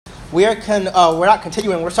we're not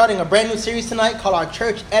continuing. We're starting a brand new series tonight called our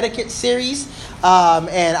Church Etiquette series,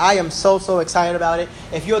 and I am so excited about it.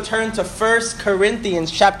 If you'll turn to 1 Corinthians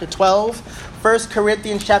chapter 12, 1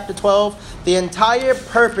 Corinthians chapter 12, the entire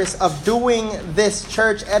purpose of doing this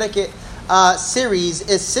Church Etiquette series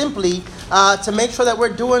is simply to make sure that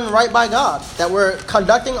we're doing right by God, that we're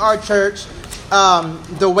conducting our church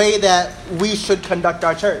the way that we should conduct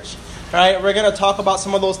our church. All right, we're going to talk about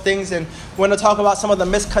some of those things, and we're going to talk about some of the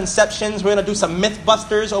misconceptions. We're going to do some myth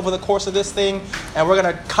busters over the course of this thing, and we're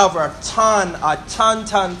going to cover a ton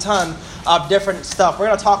of different stuff. We're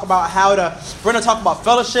going to talk about we're going to talk about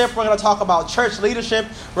fellowship. We're going to talk about church leadership.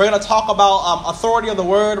 We're going to talk about authority of the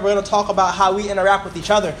word. We're going to talk about how we interact with each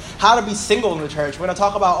other, how to be single in the church. We're going to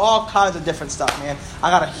talk about all kinds of different stuff, man. I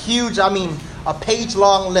got a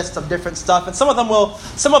page-long list of different stuff, and some of them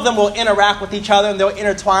will interact with each other and they'll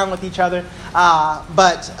intertwine with each other.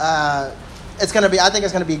 But it's gonna be. I think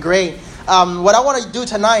it's gonna be great. What I want to do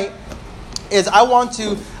tonight is I want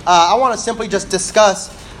to simply just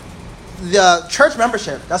discuss the church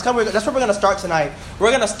membership. That's where we're going to start tonight. We're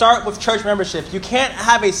going to start with church membership. You can't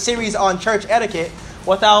have a series on church etiquette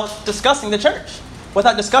without discussing the church,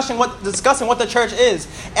 without discussing what the church is.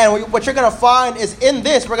 And what you're going to find is in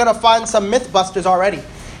this, we're going to find some myth busters already,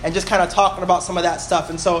 and just kind of talking about some of that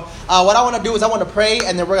stuff. And so what I want to do is I want to pray,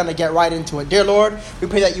 and then we're going to get right into it. Dear Lord, we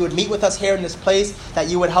pray that you would meet with us here in this place, that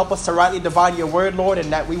you would help us to rightly divide your word, Lord,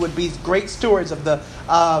 and that we would be great stewards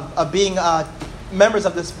of being members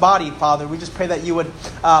of this body, Father. We just pray that you would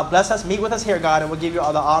bless us, meet with us here, God, and we'll give you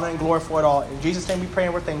all the honor and glory for it all. In Jesus' name we pray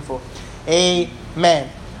and we're thankful. Amen.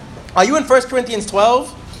 Are you in 1 Corinthians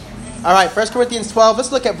 12? All right, 1 Corinthians 12.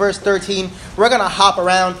 Let's look at verse 13. We're going to hop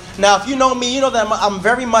around. Now, if you know me, you know that I'm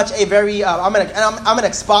very much I'm an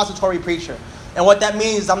expository preacher. And what that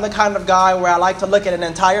means is I'm the kind of guy where I like to look at an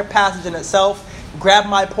entire passage in itself, grab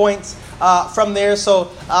my points from there.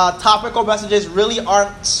 So topical messages really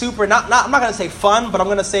aren't super, I'm not going to say fun, but I'm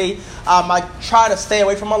going to say I try to stay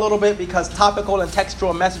away from them a little bit because topical and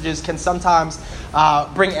textual messages can sometimes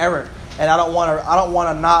bring error. And I don't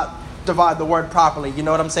want to not divide the word properly. You know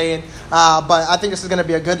what I'm saying? But I think this is going to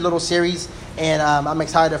be a good little series, and I'm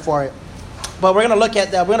excited for it. But we're going to look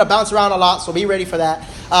at that. We're going to bounce around a lot, so be ready for that.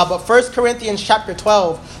 But 1 Corinthians chapter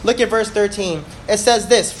 12, look at verse 13. It says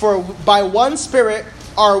this: "For by one Spirit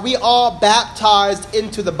are we all baptized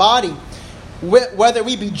into the body, whether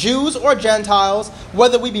we be Jews or Gentiles,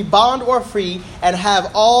 whether we be bond or free, and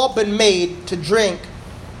have all been made to drink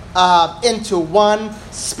into one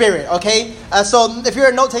Spirit." Okay? So if you're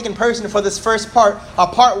a note-taking person for this first part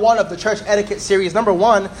one of the church etiquette series, number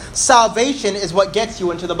one, salvation is what gets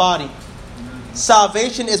you into the body.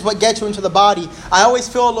 Salvation is what gets you into the body. I always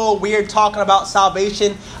feel a little weird talking about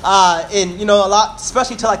salvation in a lot,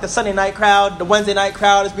 especially to like the Sunday night crowd, the Wednesday night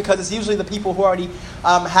crowd, is because it's usually the people who already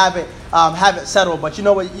have it settled. But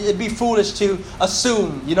it'd be foolish to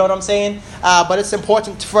assume. You know what I'm saying? But it's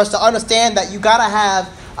important for us to understand that you gotta have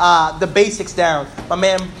the basics down. My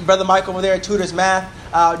man, Brother Mike over there tutors math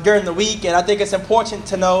during the week, and I think it's important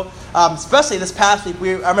to know, especially this past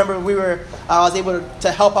week. I remember I was able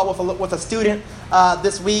to help out with a student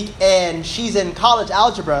this week, and she's in college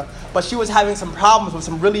algebra, but she was having some problems with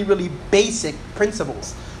some really basic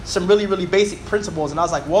principles. And I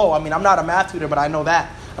was like, whoa, I'm not a math tutor, but I know that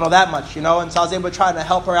much, and so I was able to try to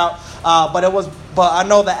help her out. But I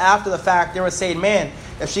know that after the fact, they were saying, man,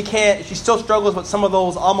 if she still struggles with some of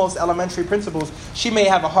those almost elementary principles, she may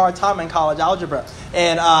have a hard time in college algebra.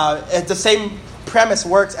 And the same premise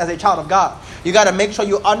works as a child of God. You got to make sure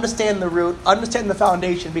you understand the root, understand the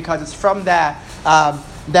foundation, because it's from that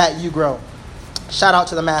that you grow. Shout out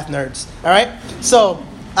to the math nerds. All right? So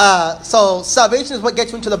salvation is what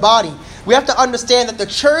gets you into the body. We have to understand that the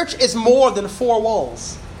church is more than four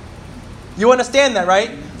walls. You understand that,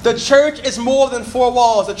 right? The church is more than four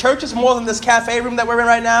walls. The church is more than this cafe room that we're in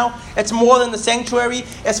right now. It's more than the sanctuary.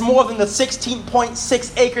 It's more than the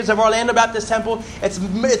 16.6 acres of Orlando Baptist Temple. It's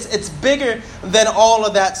bigger than all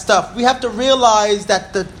of that stuff. We have to realize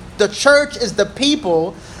that the church is the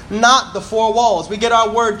people, not the four walls. We get our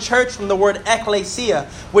word church from the word ecclesia,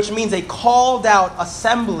 which means a called out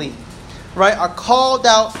assembly. Right, a called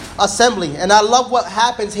out assembly. And I love what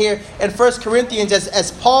happens here in 1 Corinthians as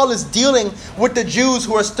Paul is dealing with the Jews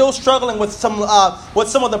who are still struggling with some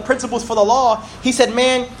of the principles for the law. He said,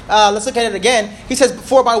 let's look at it again. He says,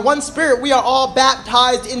 "For by one Spirit we are all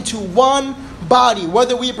baptized into one body,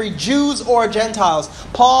 whether we be Jews or Gentiles."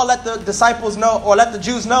 Paul let the disciples know, or let the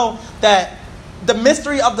Jews know, that the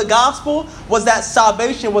mystery of the gospel was that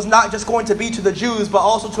salvation was not just going to be to the Jews, but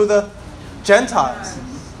also to the Gentiles.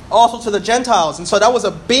 also to the Gentiles. And so that was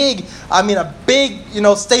a big,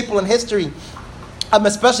 staple in history.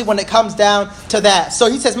 Especially when it comes down to that. So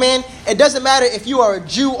he says, man, it doesn't matter if you are a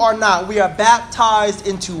Jew or not. We are baptized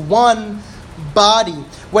into one body.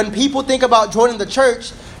 When people think about joining the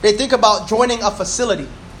church, they think about joining a facility,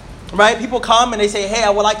 right? People come and they say, hey,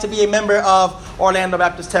 I would like to be a member of Orlando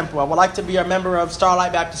Baptist Temple. I would like to be a member of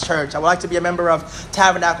Starlight Baptist Church. I would like to be a member of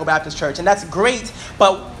Tabernacle Baptist Church. And that's great,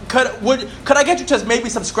 but could I get you to maybe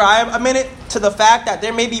subscribe a minute to the fact that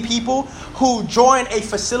there may be people who join a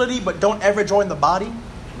facility but don't ever join the body?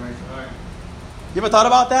 Right. You ever thought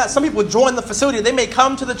about that? Some people join the facility. They may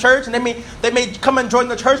come to the church and they may come and join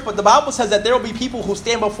the church, but the Bible says that there will be people who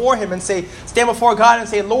stand before God and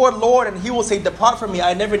say, Lord, Lord, and he will say, depart from me.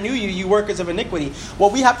 I never knew you, you workers of iniquity.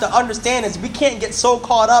 What we have to understand is we can't get so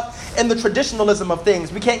caught up in the traditionalism of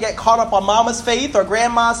things. We can't get caught up on mama's faith or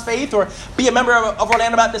grandma's faith or be a member of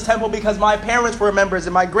Orlando Baptist Temple because my parents were members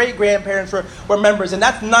and my great-grandparents were members. And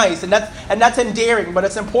that's nice and that's endearing, but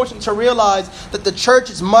it's important to realize that the church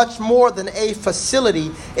is much more than a facility.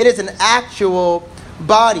 It is an actual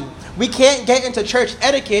body. We can't get into church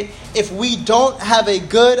etiquette if we don't have a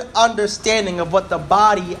good understanding of what the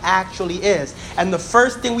body actually is. And the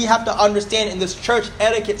first thing we have to understand in this church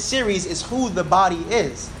etiquette series is who the body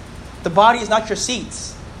is. The body is not your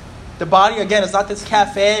seats. The body, again, is not this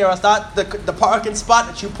cafe or it's not the parking spot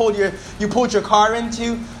that you pulled your car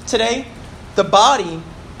into today. The body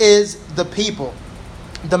is the people,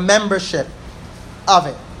 the membership of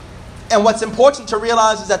it. And what's important to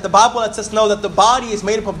realize is that the Bible lets us know that the body is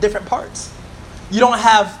made up of different parts. You don't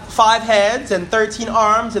have 5 heads and 13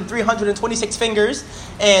 arms and 326 fingers,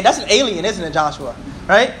 and that's an alien, isn't it, Joshua?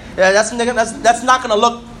 Right? Yeah, that's not going to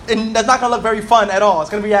look very fun at all.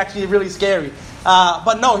 It's going to be actually really scary.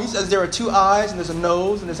 But no, he says there are 2 eyes and there's a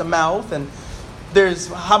nose and there's a mouth and there's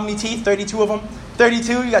how many teeth? 32 of them.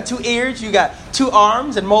 32, you got 2 ears, you got 2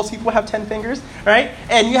 arms, and most people have 10 fingers, right?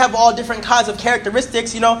 And you have all different kinds of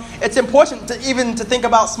characteristics. It's important to think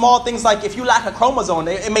about small things like if you lack a chromosome,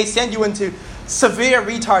 it may send you into severe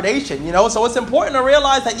retardation, So it's important to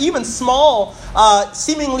realize that even small,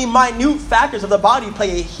 seemingly minute factors of the body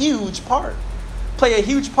play a huge part.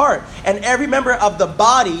 And every member of the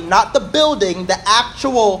body, not the building, the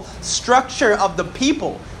actual structure of the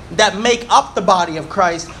people that make up the body of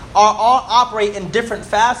Christ are all operate in different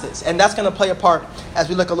facets. And that's going to play a part as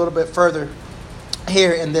we look a little bit further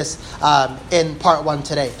here in this, in part 1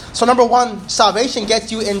 today. So number 1, salvation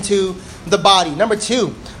gets you into the body. Number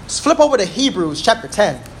 2, let's flip over to Hebrews chapter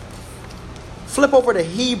 10. Flip over to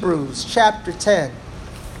Hebrews chapter 10.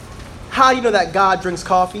 How do you know that God drinks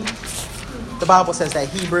coffee? The Bible says that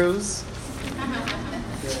Hebrews.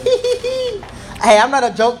 Hey, I'm not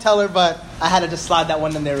a joke teller, but I had to just slide that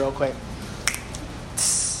one in there real quick.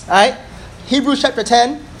 All right, Hebrews chapter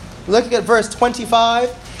 10, looking at verse 25.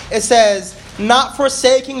 It says, not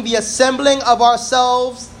forsaking the assembling of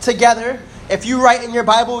ourselves together. If you write in your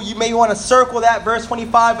Bible, you may want to circle that verse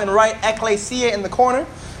 25 and write ecclesia in the corner,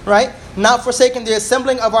 right? Not forsaking the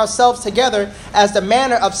assembling of ourselves together as the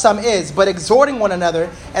manner of some is, but exhorting one another,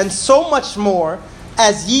 and so much more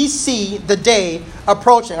as ye see the day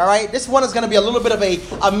approaching. All right, this one is going to be a little bit of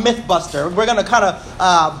a myth buster. We're going to kind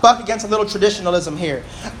of buck against a little traditionalism here.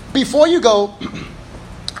 Before you go,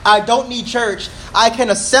 I don't need church. I can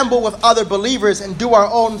assemble with other believers and do our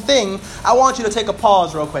own thing. I want you to take a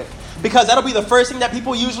pause real quick, because that'll be the first thing that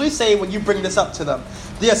people usually say when you bring this up to them.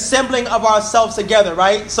 The assembling of ourselves together,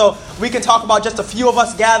 right? So we can talk about just a few of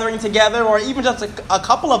us gathering together, or even just a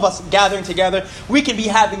couple of us gathering together. We can be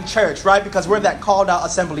having church, right? Because we're that called out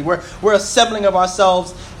assembly. We're assembling of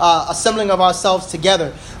ourselves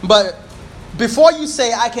together. But before you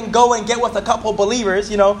say I can go and get with a couple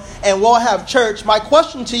believers, and we'll have church, my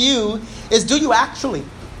question to you is, do you actually?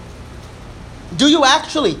 Do you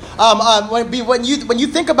actually? When you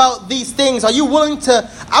think about these things, are you willing to?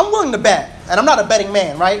 I'm willing to bet, and I'm not a betting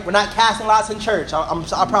man, right? We're not casting lots in church.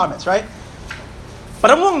 I promise, right?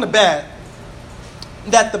 But I'm willing to bet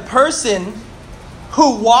that the person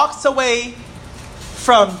who walks away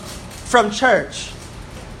from church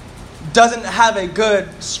doesn't have a good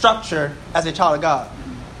structure as a child of God.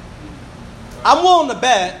 I'm willing to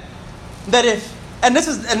bet that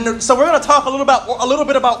so we're going to talk a little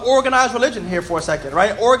bit about organized religion here for a second,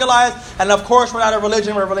 right? Organized, and of course we're not a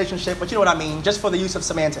religion, we're a relationship, but you know what I mean, just for the use of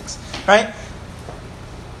semantics, right?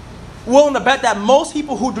 Willing to bet that most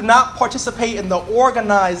people who do not participate in the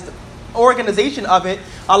organization of it,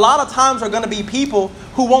 a lot of times are going to be people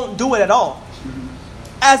who won't do it at all.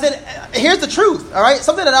 Here's the truth, all right?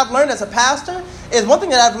 Something that I've learned as a pastor is one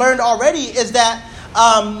thing that I've learned already is that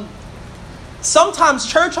Sometimes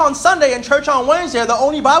church on Sunday and church on Wednesday are the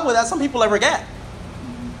only Bible that some people ever get.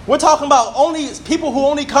 We're talking about only people who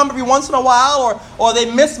only come every once in a while, or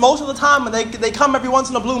they miss most of the time and they come every once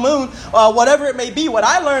in a blue moon, whatever it may be. What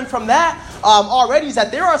I learned from that already is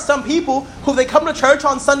that there are some people who they come to church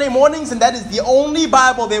on Sunday mornings and that is the only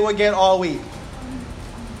Bible they will get all week.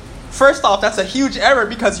 First off, that's a huge error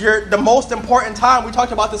because the most important time, we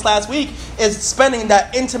talked about this last week, is spending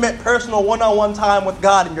that intimate, personal, one-on-one time with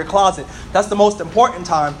God in your closet. That's the most important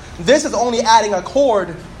time. This is only adding a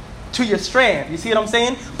cord to your strand. You see what I'm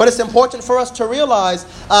saying? But it's important for us to realize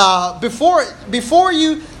before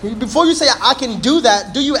you say, I can do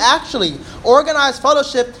that, do you actually? Organized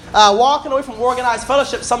fellowship, walking away from organized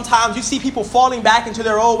fellowship, sometimes you see people falling back into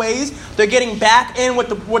their old ways. They're getting back in with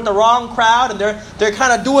the wrong crowd, and they're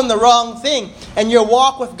kind of doing the wrong thing. And your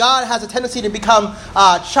walk with God has a tendency to become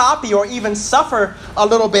choppy or even suffer a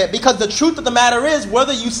little bit. Because the truth of the matter is,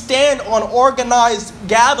 whether you stand on organized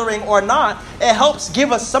gathering or not, it helps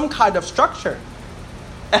give us some kind of structure.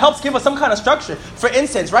 It helps give us some kind of structure. For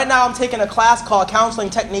instance, right now I'm taking a class called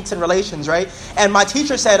Counseling Techniques and Relations, right? And my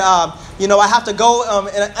teacher said, I have to go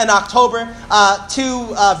in October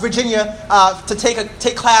to Virginia to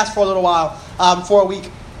take class for a little while, for a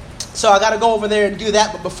week. So I got to go over there and do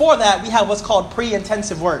that. But before that, we have what's called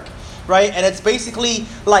pre-intensive work, right? And it's basically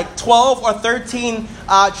like 12 or 13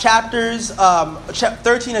 chapters,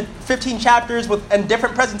 13 or 15 chapters and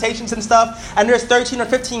different presentations and stuff. And there's 13 or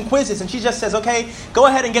 15 quizzes. And she just says, okay, go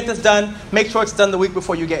ahead and get this done. Make sure it's done the week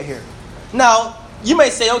before you get here. Now, you may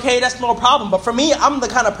say, okay, that's no problem. But for me, I'm the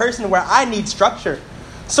kind of person where I need structure.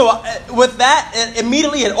 So with that,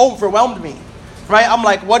 immediately it overwhelmed me, right? I'm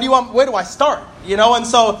like, what do you want? Where do I start? And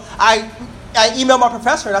so I emailed my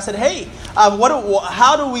professor and I said, hey,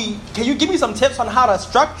 can you give me some tips on how to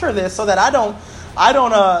structure this so that I'll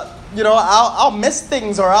miss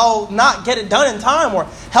things or I'll not get it done in time, or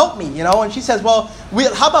help me, And she says, well,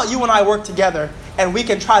 how about you and I work together and we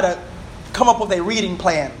can try to come up with a reading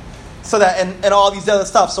plan so that, and all these other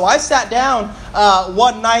stuff. So I sat down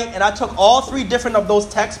one night and I took all 3 different of those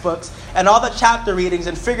textbooks and all the chapter readings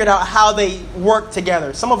and figured out how they work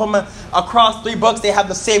together. Some of them across 3 books, they have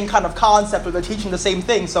the same kind of concept or they're teaching the same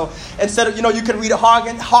thing. So instead of, you can read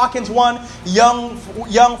Hawkins 1, Young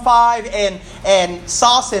 5, and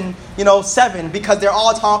Sossin, 7, because they're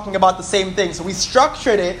all talking about the same thing. So we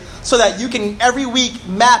structured it so that you can every week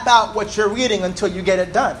map out what you're reading until you get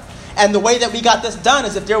it done. And the way that we got this done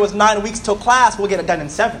is if there was 9 weeks till class, we'll get it done in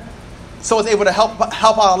 7. So it's able to help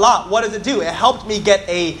out a lot. What does it do? It helped me get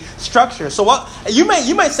a structure. So what you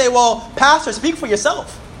may say, well, Pastor, speak for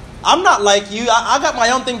yourself. I'm not like you. I got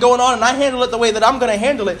my own thing going on and I handle it the way that I'm going to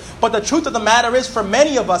handle it. But the truth of the matter is, for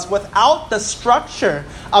many of us, without the structure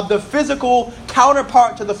of the physical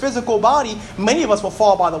counterpart to the physical body, many of us will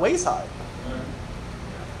fall by the wayside.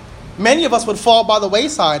 Many of us would fall by the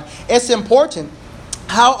wayside. It's important.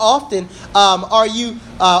 How often are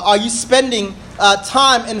you spending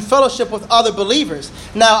time in fellowship with other believers?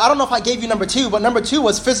 Now, I don't know if I gave you number 2, but number 2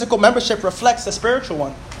 was physical membership reflects the spiritual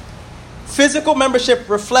one. Physical membership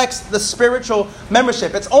reflects the spiritual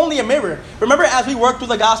membership. It's only a mirror. Remember, as we work through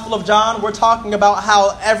the Gospel of John, we're talking about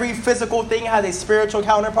how every physical thing has a spiritual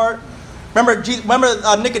counterpart. Remember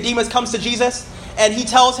Nicodemus comes to Jesus and he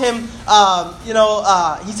tells him,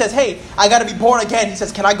 he says, hey, I got to be born again. He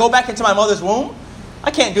says, can I go back into my mother's womb? I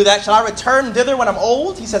can't do that. Shall I return thither when I'm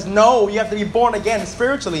old? He says, no, you have to be born again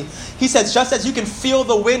spiritually. He says, just as you can feel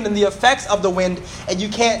the wind and the effects of the wind and you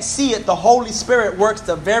can't see it, the Holy Spirit works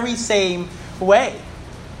the very same way.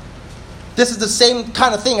 This is the same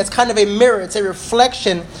kind of thing. It's kind of a mirror. It's a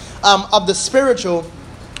reflection of the spiritual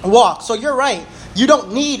walk. So you're right. You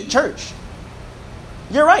don't need church.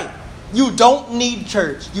 You're right. You don't need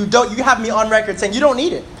church. You have me on record saying you don't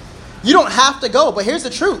need it. You don't have to go. But here's the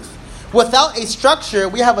truth. Without a structure,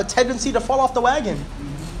 we have a tendency to fall off the wagon.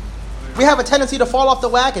 We have a tendency to fall off the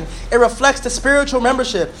wagon. It reflects the spiritual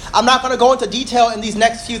membership. I'm not going to go into detail in these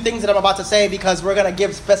next few things that I'm about to say because we're going to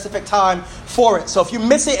give specific time for it. So if you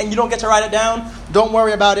miss it and you don't get to write it down, don't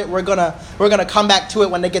worry about it. We're gonna come back to it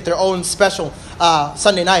when they get their own special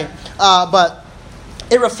Sunday night. But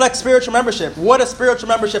it reflects spiritual membership. What does spiritual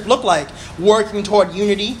membership look like? Working toward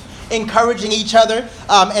unity, encouraging each other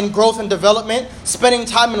and growth and development, spending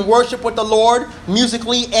time in worship with the Lord,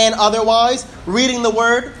 musically and otherwise, reading the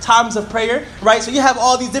Word, times of prayer, right? So you have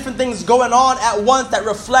all these different things going on at once that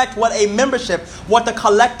reflect what a membership, what the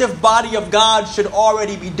collective body of God should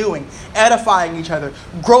already be doing, edifying each other,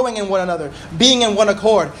 growing in one another, being in one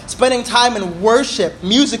accord, spending time in worship,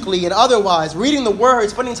 musically and otherwise, reading the Word,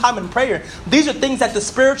 spending time in prayer. These are things that the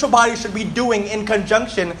spiritual body should be doing in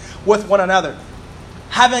conjunction with one another.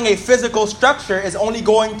 having a physical structure is only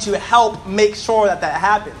going to help make sure that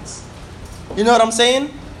happens. You know what I'm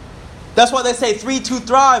saying? That's why they say 3 to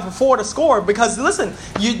thrive and 4 to score. Because listen,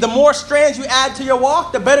 the more strands you add to your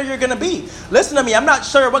walk, the better you're going to be. Listen to me. I'm not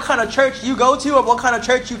sure what kind of church you go to or what kind of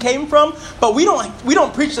church you came from, but we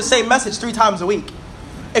don't preach the same message 3 times a week.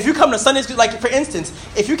 If you come to Sunday school, like for instance,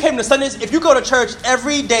 if you go to church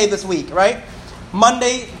every day this week, right?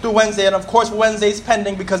 Monday through Wednesday, and of course Wednesday's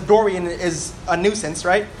pending because Dorian is a nuisance,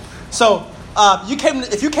 right? So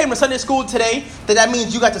if you came to Sunday school today, then that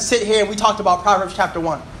means you got to sit here and we talked about Proverbs chapter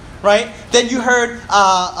 1. Right? Then you heard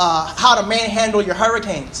how to manhandle your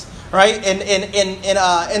hurricanes, right?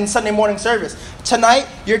 In Sunday morning service. Tonight,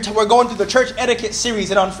 we're going through the church etiquette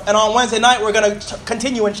series, and on Wednesday night, we're going to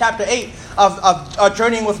continue in chapter 8 of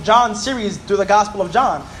Journeying with John series through the Gospel of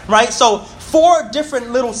John, right? So 4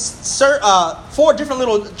 different little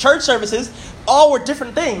church services, all were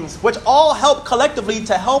different things, which all help collectively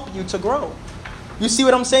to help you to grow. You see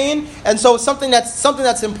what I'm saying? And so something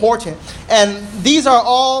that's important. And these are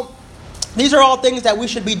all things that we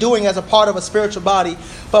should be doing as a part of a spiritual body.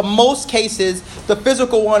 But most cases, the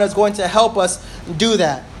physical one is going to help us do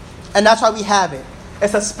that. And that's why we have it.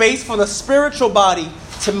 It's a space for the spiritual body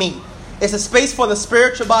to meet. It's a space for the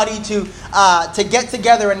spiritual body to get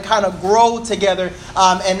together and kind of grow together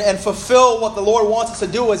and fulfill what the Lord wants us to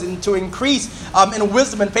do, is to increase in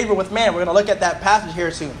wisdom and favor with man. We're going to look at that passage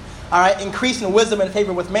here soon. All right, increase in wisdom and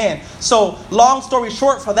favor with man. So, long story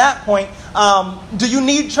short, for that point, do you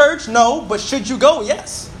need church? No, but should you go?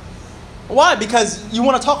 Yes. Why? Because you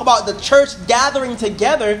want to talk about the church gathering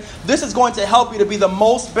together. This is going to help you to be the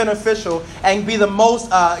most beneficial and be the most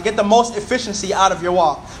get the most efficiency out of your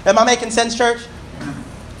walk. Am I making sense, church?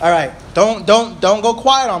 All right. Don't go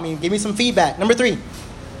quiet on me. Give me some feedback. Number 3.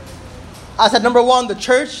 I said number 1, the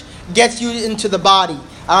church gets you into the body.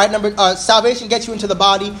 All right, salvation gets you into the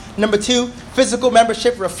body. Number 2, physical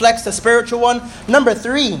membership reflects the spiritual one. Number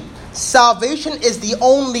 3, salvation is the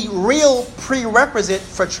only real prerequisite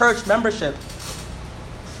for church membership.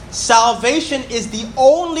 Salvation is the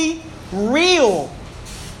only real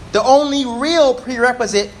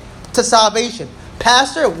prerequisite to salvation.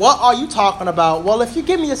 Pastor, what are you talking about? Well, if you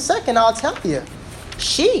give me a second, I'll tell you.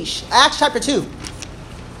 Sheesh. Acts chapter 2.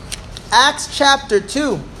 Acts chapter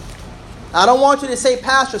 2. I don't want you to say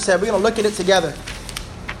Pastor said. We're going to look at it together.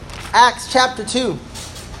 Acts chapter 2.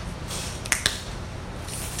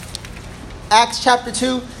 Acts chapter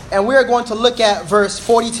 2. And we're going to look at verse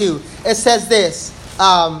 42. It says this.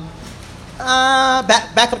 Back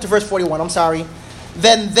up to verse 41. I'm sorry.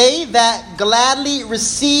 Then they that gladly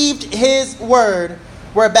received his word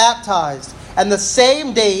were baptized. And the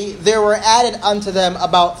same day there were added unto them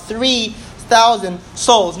about 3,000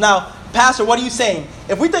 souls. Now, Pastor, what are you saying?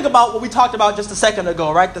 If we think about what we talked about just a second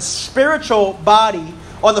ago, right? The spiritual body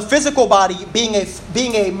or the physical body being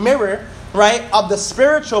a mirror, right, of the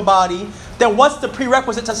spiritual body, then what's the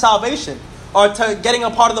prerequisite to salvation or to getting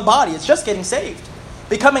a part of the body? It's just getting saved.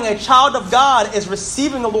 Becoming a child of God is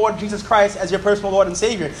receiving the Lord Jesus Christ as your personal Lord and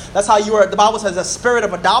Savior. That's how you are. The Bible says a spirit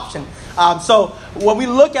of adoption. So when we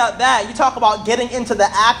look at that, you talk about getting into the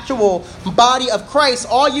actual body of Christ.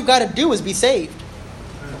 All you've got to do is be saved.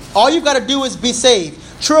 All you've got to do is be saved.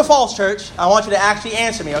 True or false, church? I want you to actually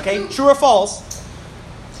answer me, okay? True or false?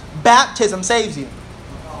 Baptism saves you.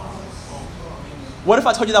 What if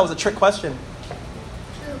I told you that was a trick question?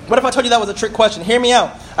 What if I told you that was a trick question? Hear me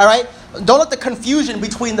out, all right? Don't let the confusion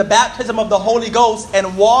between the baptism of the Holy Ghost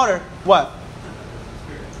and water, what?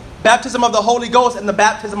 Baptism of the Holy Ghost and the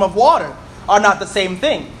baptism of water are not the same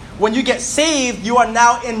thing. When you get saved, you are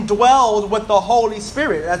now indwelled with the Holy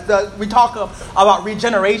Spirit. We talk about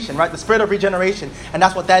regeneration, right? The spirit of regeneration, and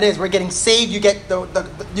that's what that is. We're getting saved. You get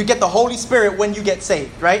the Holy Spirit when you get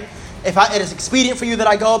saved, right? It is expedient for you that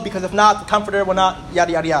I go, because if not, the Comforter will not.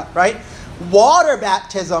 Yada yada yada, right? Water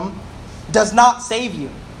baptism does not save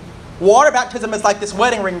you. Water baptism is like this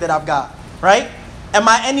wedding ring that I've got, right? Am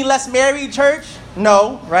I any less married, church?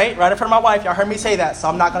 No, right? Right in front of my wife. Y'all heard me say that, so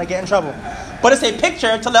I'm not going to get in trouble. But it's a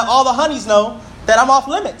picture to let all the honeys know that I'm off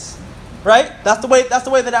limits, right? That's the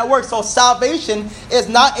way that works. So salvation is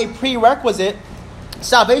not a prerequisite.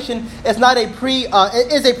 Salvation is not it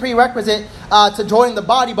is a prerequisite to join the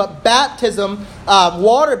body, but baptism,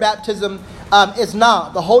 water baptism, is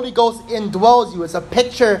not. The Holy Ghost indwells you. It's a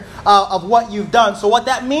picture of what you've done. So what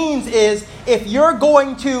that means is, if you're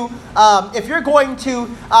going to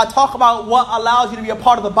talk about what allows you to be a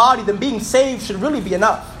part of the body, then being saved should really be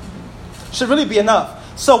enough. Should really be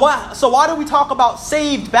enough. So why do we talk about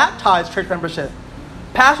saved, baptized church membership?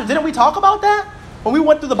 Pastor, didn't we talk about that when we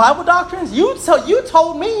went through the Bible doctrines? You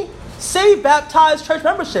told me saved, baptized church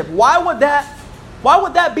membership. Why would that Why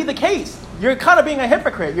would that be the case? You're kind of being a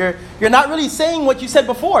hypocrite. You're not really saying what you said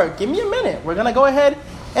before. Give me a minute. We're gonna go ahead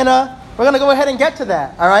and get to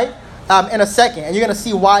that. All right, in a second, and you're gonna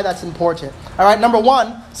see why that's important. All right. Number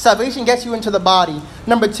one, salvation gets you into the body.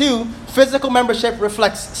 Number two, physical membership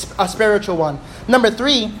reflects a spiritual one. Number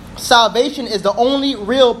three, salvation is the only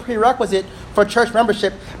real prerequisite for church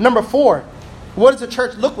membership. Number four, what does the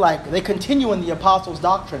church look like? They continue in the apostles'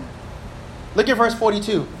 doctrine. Look at verse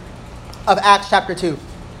 42 of Acts chapter 2.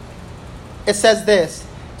 It says this.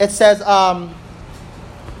 It says, all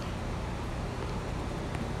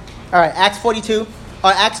right, Acts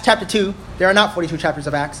chapter 2. There are not 42 chapters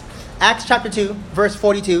of Acts. Acts chapter 2, verse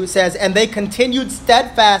 42 says, and they continued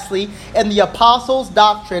steadfastly in the apostles'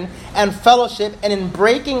 doctrine and fellowship and in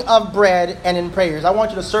breaking of bread and in prayers. I want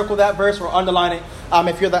you to circle that verse or underline it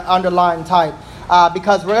if you're the underline type.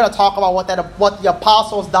 Because we're going to talk about what the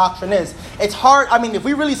apostles' doctrine is. It's hard. I mean, if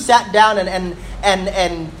we really sat down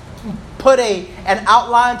and put an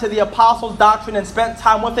outline to the apostles' doctrine and spent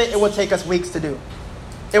time with it, it would take us weeks to do.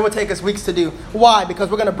 It would take us weeks to do. Why? Because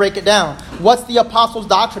we're going to break it down. What's the apostles'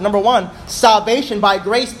 doctrine? Number one, salvation by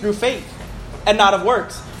grace through faith and not of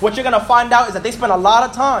works. What you're going to find out is that they spend a lot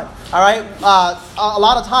of time, all right? A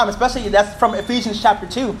lot of time, especially that's from Ephesians chapter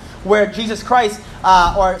 2, where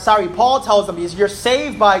Paul tells them, you're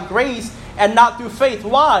saved by grace and not through faith.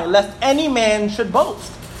 Why? Lest any man should boast,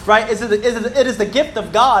 right? It is the gift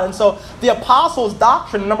of God. And so the apostles'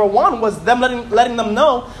 doctrine, number one, was them letting them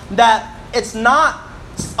know that it's not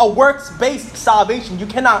a works-based salvation. You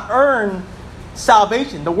cannot earn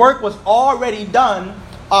salvation. The work was already done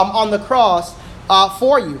on the cross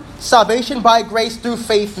for you. Salvation by grace through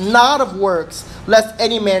faith, not of works, lest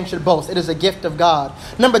any man should boast. It is a gift of God.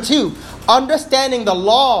 Number two, understanding the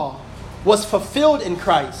law was fulfilled in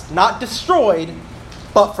Christ, not destroyed,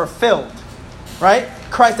 but fulfilled. Right?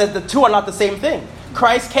 Christ said the two are not the same thing.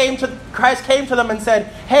 Christ came to them and said,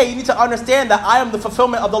 hey, you need to understand that I am the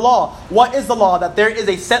fulfillment of the law. What is the law? That there is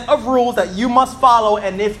a set of rules that you must follow,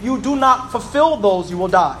 and if you do not fulfill those, you will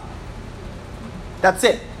die. That's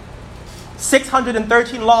it.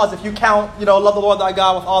 613 laws if you count, love the Lord thy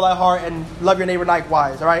God with all thy heart and love your neighbor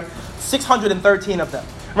likewise, all right? 613 of them,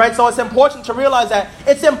 right? So it's important to realize that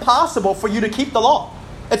it's impossible for you to keep the law.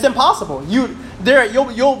 It's impossible.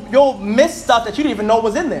 You'll miss stuff that you didn't even know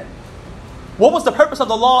was in there. What was the purpose of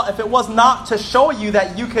the law if it was not to show you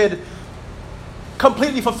that you could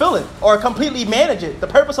completely fulfill it or completely manage it? The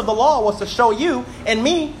purpose of the law was to show you and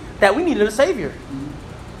me that we needed a Savior.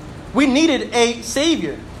 We needed a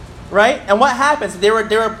Savior, right? And what happens? They were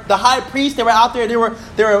the high priest. They were out there. They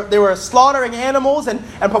were slaughtering animals and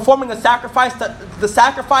performing the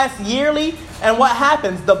sacrifice yearly. And what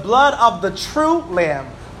happens? The blood of the true lamb,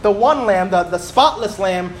 the one lamb, the spotless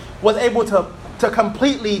lamb, was able to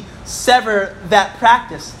completely sever that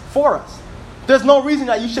practice for us. There's no reason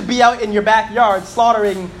that you should be out in your backyard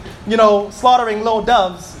slaughtering little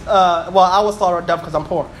doves. I would slaughter a dove because I'm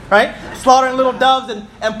poor, right? Slaughtering little doves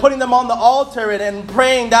and putting them on the altar and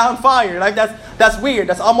praying down fire. Like that's weird.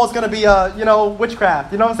 That's almost going to be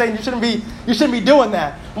witchcraft. You know what I'm saying? You shouldn't be doing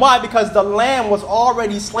that. Why? Because the lamb was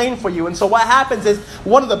already slain for you. And so what happens is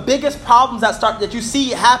one of the biggest problems that you see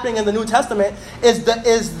happening in the New Testament is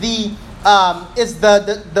the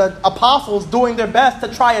apostles doing their best to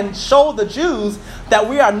try and show the Jews that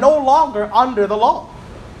we are no longer under the law.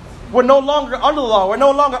 We're no longer under the law. We're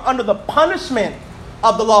no longer under the punishment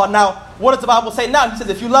of the law. Now, what does the Bible say now? He says,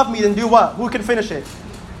 if you love me, then do what? Who can finish it?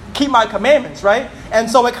 Keep my commandments, right? And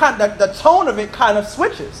so the tone of it kind of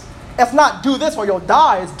switches. It's not do this or you'll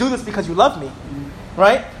die. It's do this because you love me,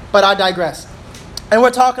 right? But I digress. And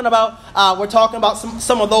we're talking about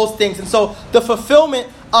some of those things. And so the fulfillment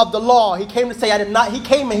of the law, he came to say, he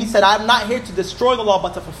came and he said, I'm not here to destroy the law,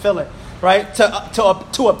 but to fulfill it, right?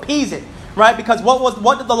 To appease it, right? Because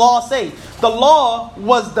what did the law say? The law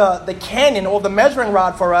was the canon or the measuring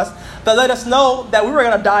rod for us that let us know that we were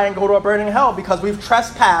going to die and go to a burning hell because we've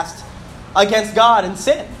trespassed against God and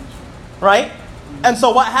sin, right? And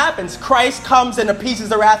so what happens? Christ comes and appeases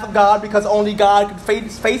the wrath of God because only God can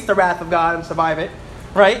face the wrath of God and survive it,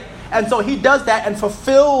 right? And so he does that and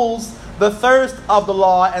fulfills the thirst of the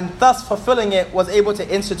law, and thus fulfilling it was able to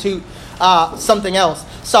institute something else.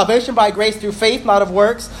 Salvation by grace through faith, not of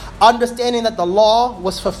works. Understanding that the law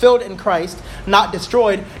was fulfilled in Christ, not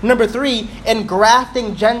destroyed. Number three,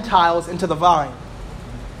 engrafting Gentiles into the vine.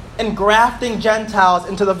 Engrafting Gentiles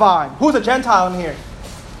into the vine. Who's a Gentile in here?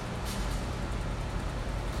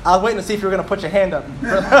 I was waiting to see if you were going to put your hand up.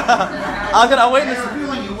 I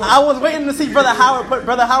was waiting to see Brother Howard put...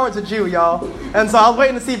 Brother Howard's a Jew, y'all. And so I was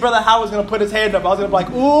waiting to see Brother Howard's going to put his hand up. I was going to be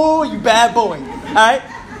like, ooh, you bad boy. All right?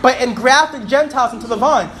 but engrafted Gentiles into the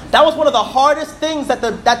vine. That was one of the hardest things that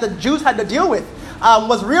the Jews had to deal with,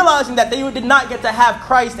 was realizing that they did not get to have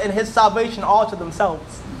Christ and his salvation all to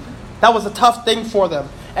themselves. That was a tough thing for them.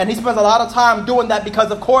 And he spends a lot of time doing that because,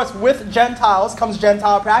 of course, with Gentiles comes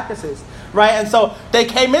Gentile practices, right? And so they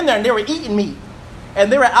came in there and they were eating meat. And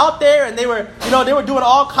they were out there and they were doing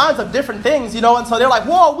all kinds of different things, and so they're like,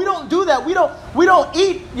 whoa, we don't do that. We don't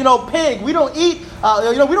eat, pig. We don't eat,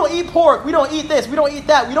 we don't eat pork. We don't eat this. We don't eat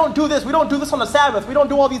that. We don't do this. We don't do this on the Sabbath. We don't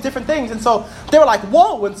do all these different things. And so they were like,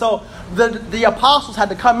 whoa. And so the apostles had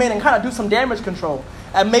to come in and kind of do some damage control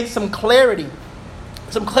and make some clarity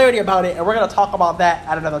about it. And we're going to talk about that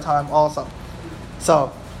at another time also.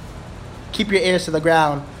 So keep your ears to the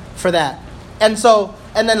ground for that. And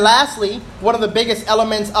then lastly, one of the biggest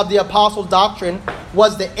elements of the apostles' doctrine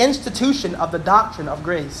was the institution of the doctrine of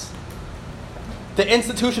grace. The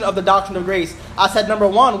institution of the doctrine of grace. I said, number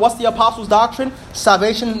one, what's the apostles' doctrine?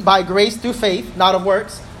 Salvation by grace through faith, not of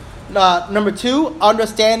works. Number two,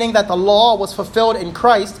 understanding that the law was fulfilled in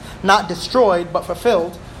Christ, not destroyed, but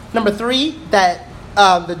fulfilled. Number three, that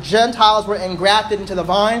the Gentiles were engrafted into the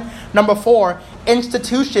vine. Number four,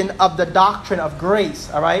 institution of the doctrine of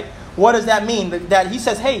grace, all right? What does that mean? That he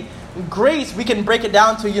says, hey, grace, we can break it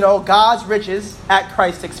down to, God's riches at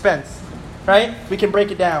Christ's expense, right? We can break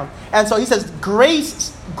it down. And so he says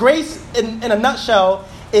grace in a nutshell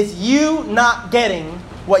is you not getting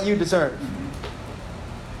what you deserve.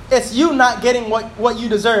 It's you not getting what you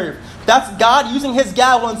deserve. That's God using his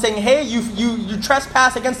gavel and saying, hey, you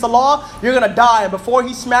trespass against the law, you're going to die. And before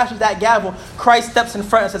he smashes that gavel, Christ steps in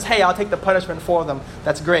front and says, hey, I'll take the punishment for them.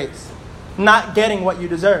 That's grace. Not getting what you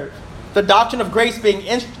deserve. The doctrine of grace being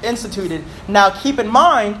instituted. Now keep in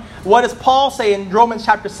mind, what does Paul say in Romans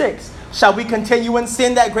chapter 6? Shall we continue in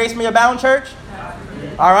sin that grace may abound, church?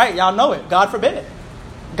 All right, y'all know it. God forbid it.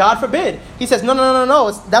 God forbid. He says, no.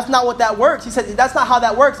 That's not what that works. He said, that's not how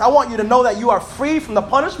that works. I want you to know that you are free from the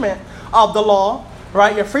punishment of the law,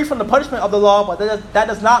 right? You're free from the punishment of the law, but that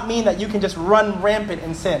does not mean that you can just run rampant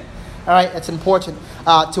in sin. All right, it's important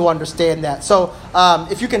to understand that. So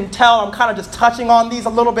if you can tell, I'm kind of just touching on these a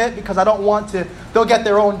little bit because I don't want to, they'll get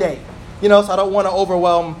their own day, so I don't want to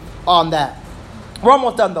overwhelm on that. We're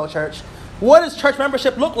almost done though, church. What does church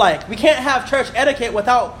membership look like? We can't have church etiquette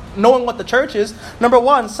without knowing what the church is. Number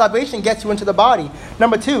one, salvation gets you into the body.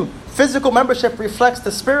 Number two, physical membership reflects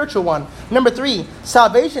the spiritual one. Number three,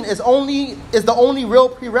 salvation is the only real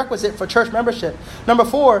prerequisite for church membership. Number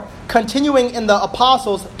four, continuing in the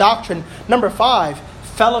apostles' doctrine. Number five,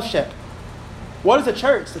 fellowship. What is the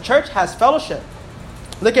church? The church has fellowship.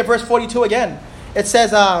 Look at verse 42 again. It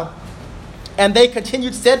says, and they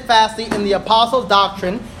continued steadfastly in the apostles'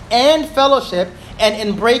 doctrine and fellowship, and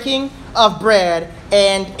in breaking of bread,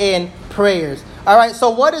 and in prayers. All right, so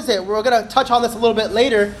what is it? We're going to touch on this a little bit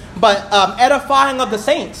later, but edifying of the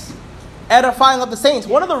saints. Edifying of the saints.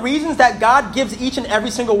 One of the reasons that God gives each and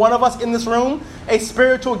every single one of us in this room a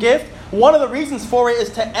spiritual gift, one of the reasons for it is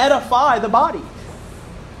to edify the body.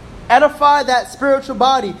 Edify that spiritual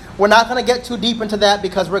body. We're not going to get too deep into that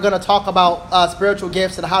because we're going to talk about spiritual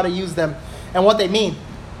gifts and how to use them and what they mean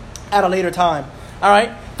at a later time. All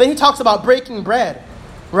right? Then he talks about breaking bread,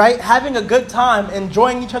 right? Having a good time,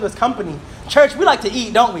 enjoying each other's company. Church, we like to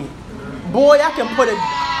eat, don't we? Boy, I can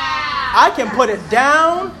put it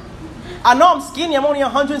down. I know I'm skinny. I'm only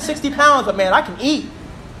 160 pounds, but man, I can eat.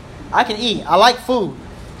 I like food.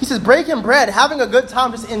 He says breaking bread, having a good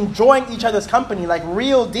time, just enjoying each other's company, like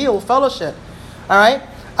real deal fellowship. All right?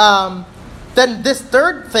 Then this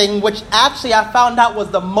third thing, which actually I found out was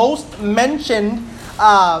the most mentioned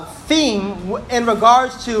theme in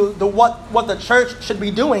regards to what the church should be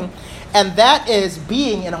doing, and that is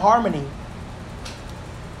being in harmony.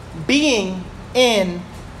 Being in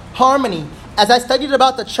harmony. As I studied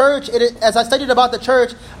about the church,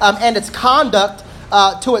 and its conduct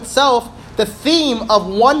to itself, the theme of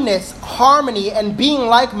oneness, harmony, and being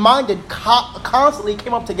like-minded constantly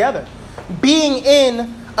came up together. Being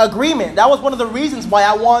in agreement. That was one of the reasons why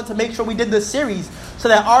I wanted to make sure we did this series, so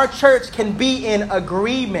that our church can be in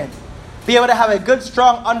agreement. Be able to have a good,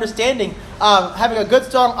 strong understanding, of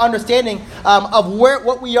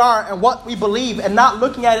what we are and what we believe, and not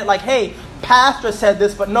looking at it like, hey, pastor said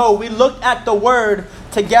this, but no, we looked at the word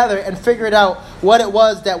together and figured out what it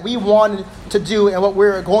was that we wanted to do and what we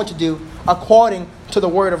were going to do according to the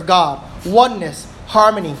word of God. Oneness,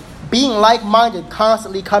 harmony, being like-minded,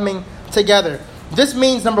 constantly coming together. This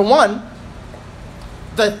means, number one,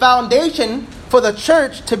 the foundation for the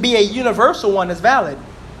church to be a universal one is valid.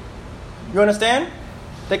 You understand?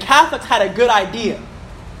 The Catholics had a good idea.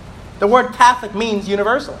 The word Catholic means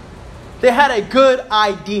universal. They had a good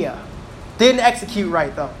idea. Didn't execute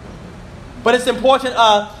right, though. But it's important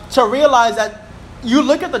to realize that you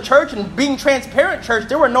look at the church, and being transparent church,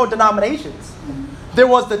 there were no denominations. There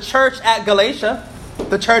was the church at Galatia,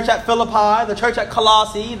 the church at Philippi, the church at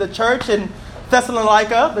Colossae, the church in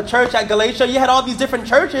Thessalonica, the church at Galatia. You had all these different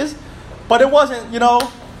churches, but it wasn't,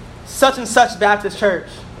 such and such Baptist church,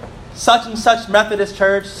 such and such Methodist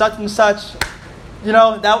church, such and such,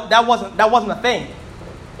 that wasn't a thing.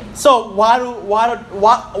 So why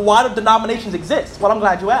do denominations exist? Well, I'm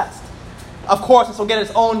glad you asked. Of course, this will get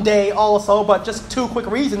its own day also, but just two quick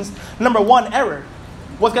reasons. Number one, error.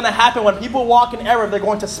 What's going to happen when people walk in error? They're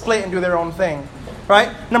going to split and do their own thing,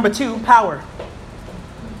 right? Number two, power.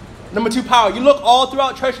 Number two, power. You look all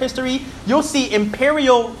throughout church history, you'll see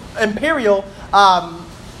imperial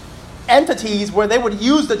entities where they would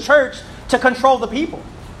use the church to control the people.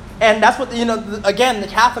 And that's what, again, the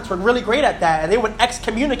Catholics were really great at that. And they would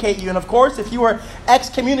excommunicate you. And of course, if you were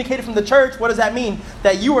excommunicated from the church, what does that mean?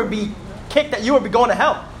 That you would be kicked, that you would be going to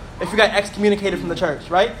hell if you got excommunicated from the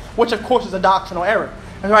church, right? Which, of course, is a doctrinal error.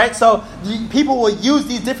 Right? So people will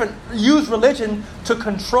use religion to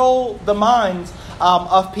control the minds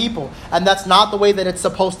of people. And that's not the way that it's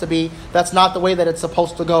supposed to be. That's not the way that it's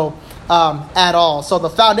supposed to go at all. So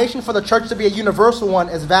the foundation for the church to be a universal one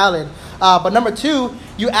is valid. But number two,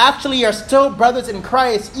 you actually are still brothers in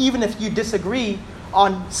Christ even if you disagree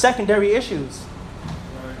on secondary issues.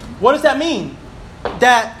 What does that mean?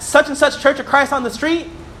 That such and such Church of Christ on the street,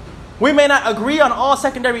 we may not agree on all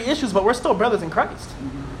secondary issues, but we're still brothers in Christ.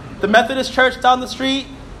 The Methodist church down the street,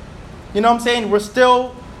 we're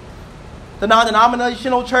still the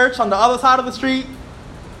non-denominational church on the other side of the street.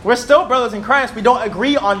 We're still brothers in Christ. We don't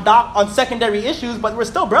agree on secondary issues, but we're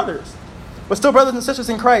still brothers. We're still brothers and sisters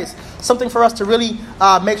in Christ. Something for us to really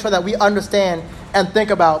make sure that we understand and think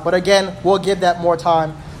about. But again, we'll give that more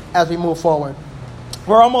time as we move forward.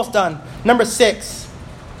 We're almost done. Number 6.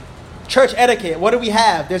 Church etiquette. What do we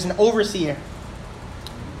have? There's an overseer.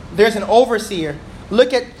 There's an overseer.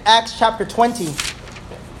 Look at Acts chapter 20.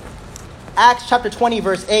 Acts chapter 20,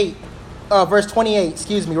 verse 28.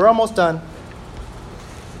 Excuse me. We're almost done.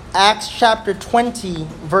 Acts chapter 20,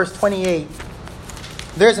 verse 28.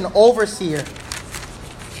 There's an overseer.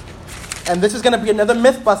 And this is going to be another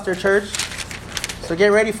Mythbuster, church. So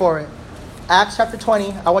get ready for it. Acts chapter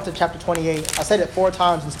 20. I went to chapter 28. I said it 4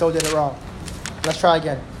 times and still did it wrong. Let's try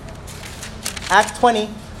again. Acts 20,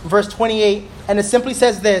 verse 28. And it simply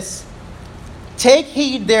says this. Take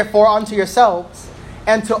heed, therefore, unto yourselves,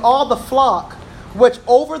 and to all the flock,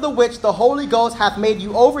 over which the Holy Ghost hath made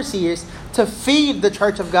you overseers, to feed the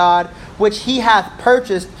church of God, which he hath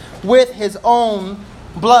purchased with his own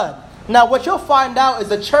blood. Now, what you'll find out is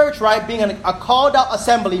the church, right, being a called out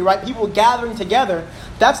assembly, right, people gathering together,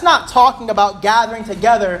 that's not talking about gathering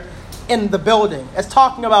together in the building. It's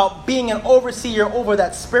talking about being an overseer over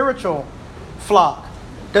that spiritual flock.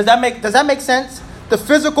 Does that make sense? The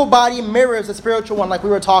physical body mirrors the spiritual one, like we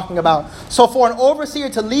were talking about. So for an overseer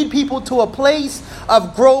to lead people to a place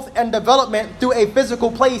of growth and development through a physical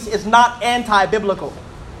place is not anti-biblical.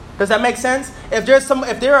 Does that make sense? If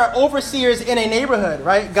there are overseers in a neighborhood,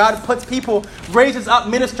 right? God puts people, raises up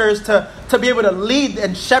ministers to be able to lead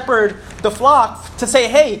and shepherd the flock, to say,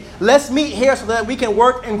 hey, let's meet here so that we can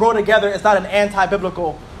work and grow together. It's not an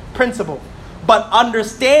anti-biblical principle. But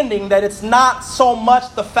understanding that it's not so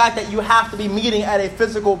much the fact that you have to be meeting at a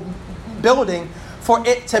physical building for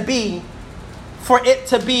you to be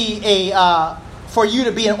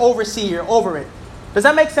an overseer over it. Does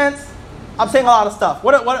that make sense? I'm saying a lot of stuff.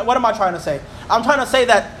 What am I trying to say? I'm trying to say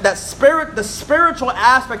that the spiritual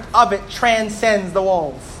aspect of it transcends the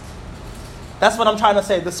walls. That's what I'm trying to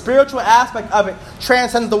say. The spiritual aspect of it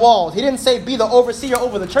transcends the walls. He didn't say be the overseer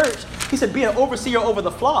over the church. He said be an overseer over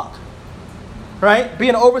the flock. Right? Be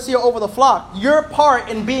an overseer over the flock. Your part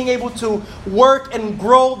in being able to work and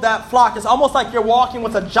grow that flock is almost like you're walking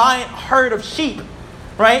with a giant herd of sheep.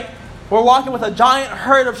 Right? We're walking with a giant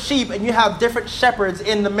herd of sheep, and you have different shepherds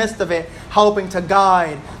in the midst of it helping to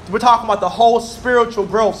guide. We're talking about the whole spiritual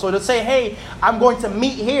growth. So to say, hey, I'm going to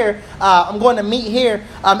meet here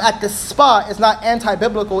at this spot is not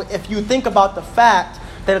anti-biblical if you think about the fact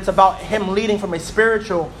that it's about him leading from a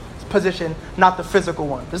spiritual position, not the physical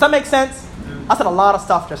one. Does that make sense? I said a lot of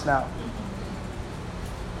stuff just now.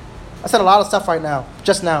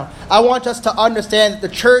 Just now. I want us to understand that the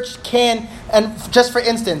church can, and just for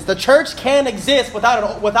instance, the church can exist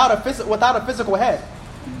without a physical head.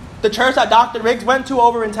 The church that Dr. Riggs went to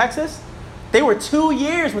over in Texas, they were 2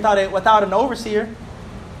 years without an overseer.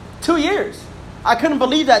 2 years. I couldn't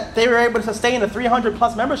believe that they were able to sustain a 300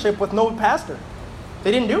 plus membership with no pastor.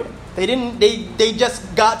 They didn't do it. They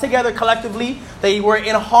just got together collectively. They were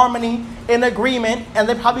in harmony, in agreement, and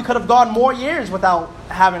they probably could have gone more years without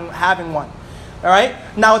having one. All right.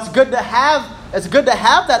 Now it's good to have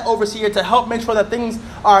that overseer to help make sure that things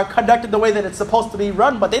are conducted the way that it's supposed to be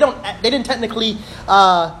run. But they didn't technically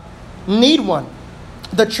need one.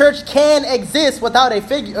 The church can exist without a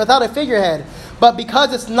figurehead, but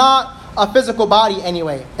because it's not a physical body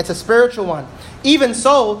anyway, it's a spiritual one. Even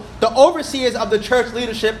so, the overseers of the church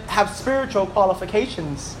leadership have spiritual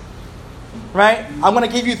qualifications. Right? I'm going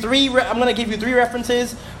to give you three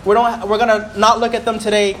references. We're going to not look at them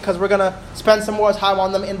today because we're going to spend some more time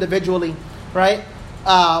on them individually, right?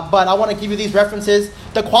 But I want to give you these references.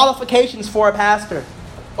 The qualifications for a pastor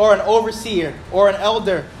or an overseer or an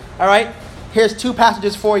elder, all right? Here's two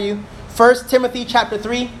passages for you. 1 Timothy chapter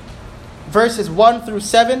 3, verses 1 through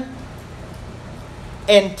 7.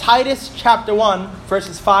 And Titus chapter 1,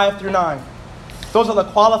 verses 5 through 9. Those are the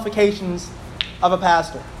qualifications of a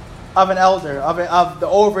pastor, of an elder, of the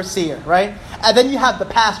overseer, right? And then you have the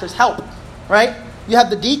pastor's help, right? You have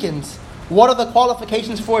the deacons. What are the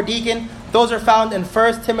qualifications for a deacon? Those are found in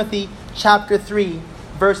 1 Timothy chapter 3,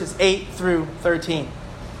 verses 8 through 13.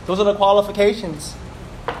 Those are the qualifications.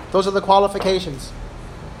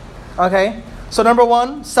 Okay? So number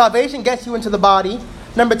one, salvation gets you into the body.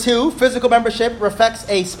 Number two, physical membership reflects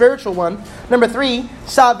a spiritual one. Number three,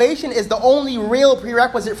 salvation is the only real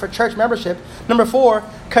prerequisite for church membership. Number four,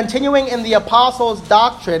 continuing in the apostles'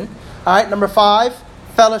 doctrine. All right. Number five,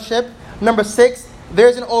 fellowship. Number six,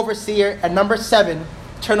 there's an overseer. And number seven,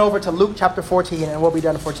 turn over to Luke chapter 14 and we'll be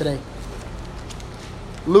done for today.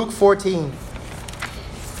 Luke 14.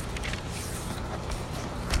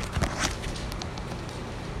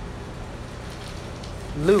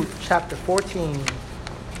 Luke chapter 14.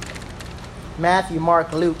 Matthew,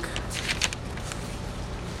 Mark, Luke.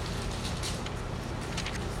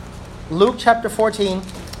 Luke chapter 14,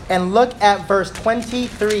 and look at verse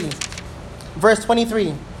 23. Verse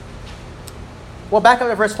 23. Well, back up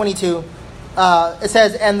to verse 22. It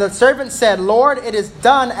says, and the servant said, Lord, it is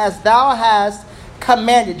done as thou hast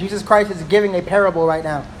commanded. Jesus Christ is giving a parable right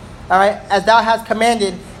now. All right, as thou hast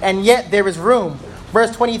commanded, and yet there is room.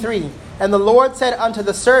 Verse 23. And the Lord said unto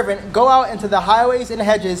the servant, go out into the highways and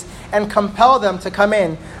hedges and compel them to come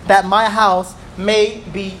in, that my house may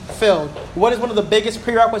be filled. What is one of the biggest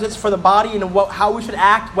prerequisites for the body and how we should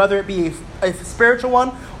act, whether it be a spiritual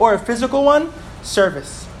one or a physical one?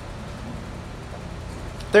 Service.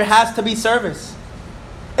 There has to be service.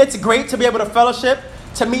 It's great to be able to fellowship,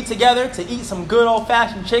 to meet together, to eat some good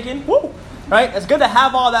old-fashioned chicken. Woo! Right? It's good to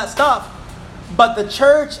have all that stuff. But the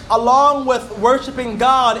church, along with worshiping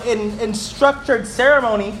God in structured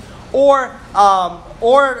ceremony, or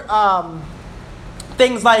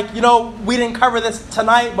things like, we didn't cover this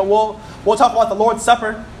tonight, but we'll talk about the Lord's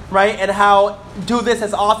Supper, right? And how do this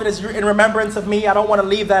as often as you're in remembrance of me. I don't want to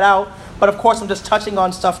leave that out, but of course I'm just touching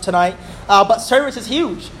on stuff tonight. But service is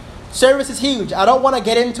huge. Service is huge. I don't want to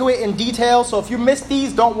get into it in detail, so if you miss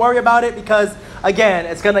these, don't worry about it because, again,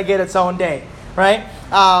 it's going to get its own day, right?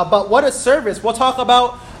 But what is service? We'll talk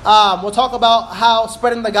about how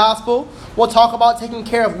spreading the gospel. We'll talk about taking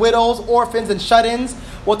care of widows, orphans, and shut-ins.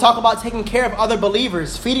 We'll talk about taking care of other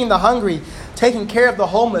believers, feeding the hungry, taking care of the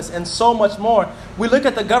homeless, and so much more. We look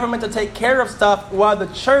at the government to take care of stuff while the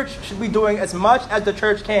church should be doing as much as the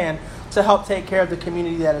church can to help take care of the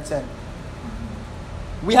community that it's in.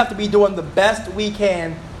 We have to be doing the best we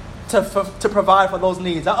can to provide for those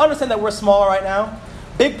needs. I understand that we're small right now.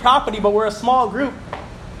 Big property, but we're a small group.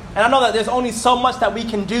 And I know that there's only so much that we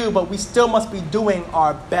can do, but we still must be doing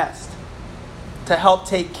our best to help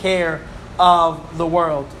take care of the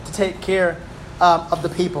world, to take care of the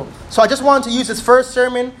people. So I just wanted to use this first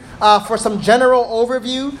sermon for some general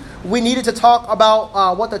overview. We needed to talk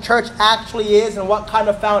about what the church actually is and what kind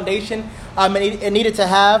of foundation it needed to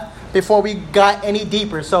have before we got any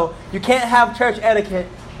deeper. So you can't have church etiquette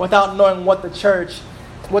without knowing what the church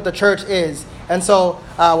is. And so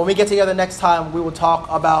when we get together next time, we will talk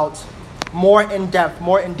about more in depth,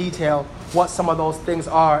 more in detail, what some of those things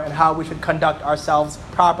are and how we should conduct ourselves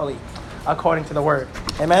properly according to the word.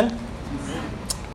 Amen?